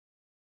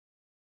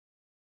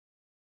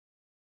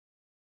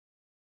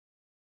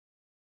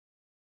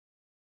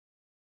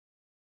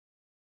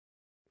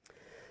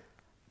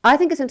I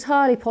think it's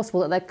entirely possible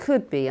that there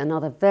could be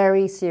another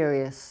very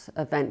serious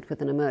event with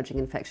an emerging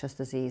infectious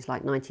disease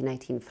like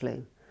 1918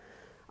 flu.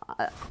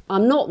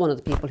 I'm not one of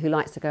the people who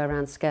likes to go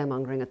around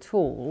scaremongering at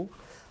all,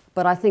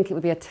 but I think it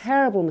would be a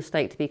terrible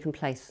mistake to be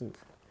complacent.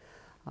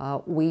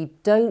 We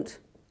don't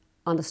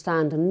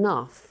understand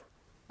enough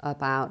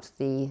about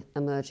the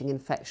emerging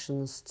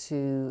infections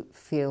to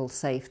feel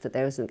safe that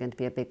there isn't going to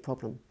be a big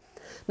problem.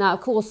 Now,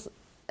 of course,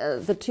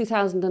 the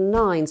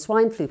 2009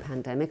 swine flu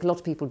pandemic, a lot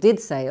of people did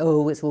say,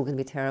 oh, it's all going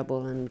to be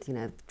terrible and, you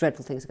know,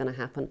 dreadful things are going to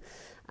happen.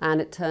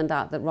 And it turned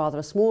out that rather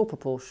a small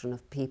proportion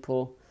of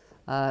people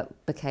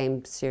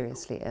became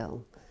seriously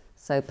ill.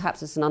 So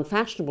perhaps it's an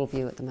unfashionable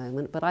view at the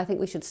moment, but I think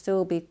we should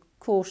still be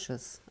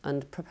cautious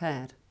and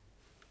prepared.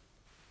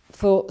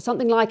 For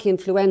something like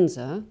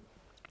influenza,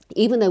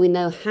 even though we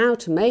know how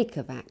to make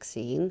a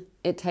vaccine,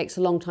 it takes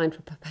a long time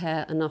to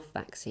prepare enough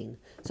vaccine.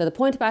 So the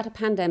point about a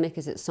pandemic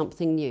is it's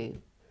something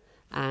new.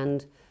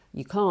 And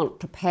you can't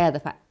prepare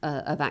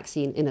a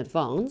vaccine in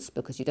advance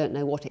because you don't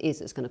know what it is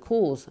that's going to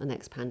cause a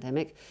next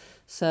pandemic.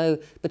 So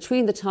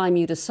between the time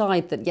you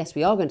decide that, yes,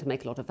 we are going to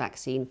make a lot of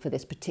vaccine for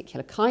this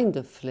particular kind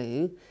of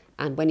flu,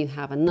 and when you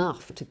have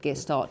enough to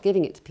start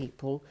giving it to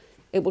people,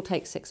 it will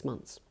take 6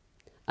 months.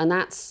 And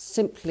that's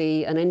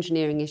simply an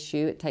engineering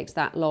issue. It takes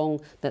that long,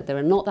 that there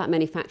are not that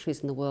many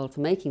factories in the world for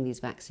making these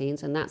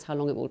vaccines, and that's how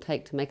long it will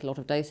take to make a lot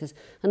of doses.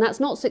 And that's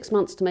not 6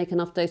 months to make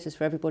enough doses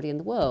for everybody in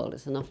the world.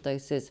 It's enough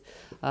doses,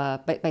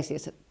 basically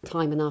it's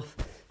time enough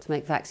to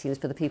make vaccines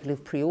for the people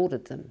who've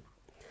pre-ordered them.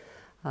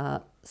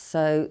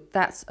 So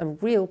that's a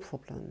real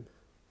problem.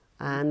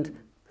 And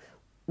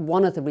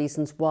one of the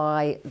reasons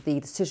why the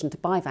decision to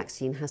buy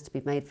vaccine has to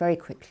be made very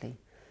quickly,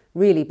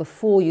 really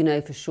before you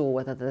know for sure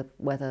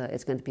whether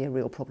it's going to be a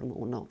real problem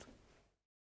or not.